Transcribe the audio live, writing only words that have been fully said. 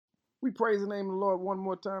We praise the name of the Lord one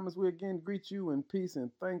more time as we again greet you in peace and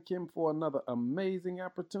thank Him for another amazing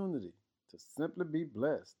opportunity to simply be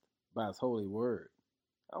blessed by His holy word.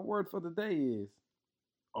 Our word for the day is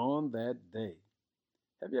on that day.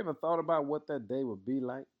 Have you ever thought about what that day would be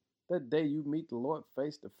like? That day you meet the Lord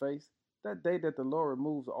face to face? That day that the Lord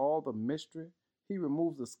removes all the mystery? He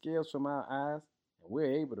removes the scales from our eyes and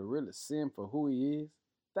we're able to really see Him for who He is?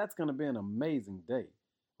 That's going to be an amazing day.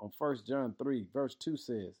 On 1 John 3, verse 2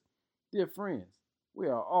 says, Dear friends, we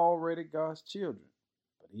are already God's children,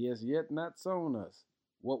 but He has yet not shown us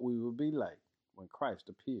what we will be like when Christ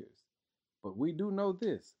appears. But we do know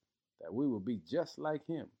this, that we will be just like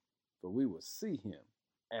Him, for we will see Him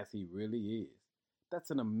as He really is.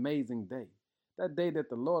 That's an amazing day. That day that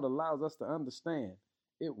the Lord allows us to understand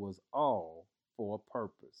it was all for a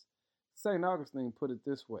purpose. St. Augustine put it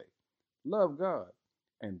this way: love God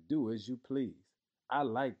and do as you please. I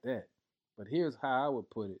like that. But here's how I would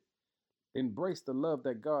put it: embrace the love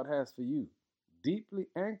that God has for you deeply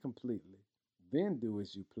and completely. Then do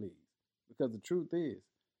as you please. Because the truth is,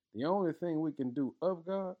 the only thing we can do of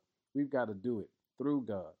God, we've got to do it through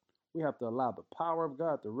God. We have to allow the power of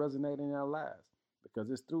God to resonate in our lives because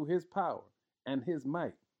it's through His power and His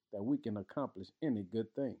might that we can accomplish any good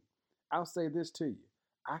thing. I'll say this to you: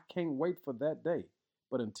 I can't wait for that day.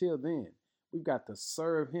 But until then, we've got to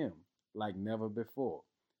serve Him like never before.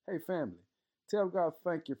 Hey, family, tell God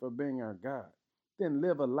thank you for being our God. Then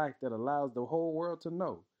live a life that allows the whole world to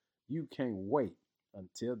know you can't wait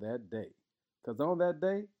until that day. Because on that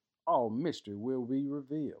day, all mystery will be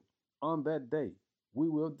revealed. On that day, we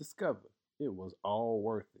will discover it was all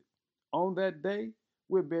worth it. On that day,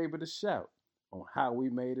 we'll be able to shout on how we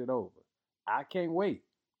made it over. I can't wait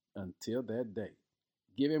until that day.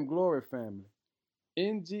 Give Him glory, family.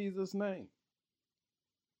 In Jesus' name,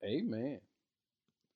 amen.